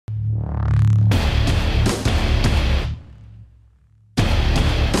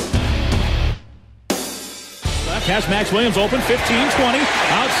has Maxx Williams open, 15-20.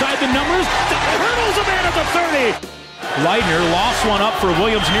 Outside the numbers, hurdles a man at the 30. Leitner lofts one up for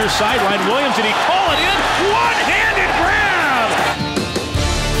Williams near sideline. Williams, and he call it in. One-handed grab.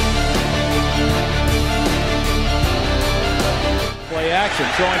 Play action,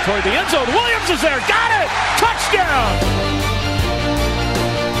 throwing toward the end zone. Williams is there. Got it. Touchdown.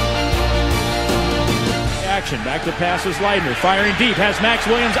 Action, back to passes. Leitner firing deep. Has Maxx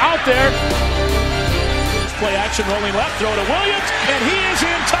Williams out there. Play action, rolling left, throw to Williams, and he is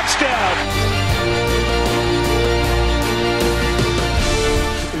in. Touchdown.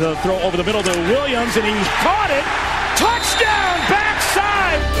 The throw over the middle to Williams, and he caught it. Touchdown,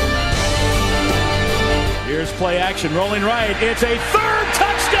 backside. Here's play action, rolling right. It's a third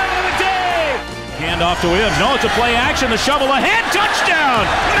touchdown of the day. Hand off to Williams. No, it's a play action. The shovel ahead.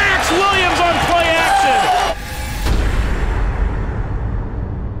 Touchdown.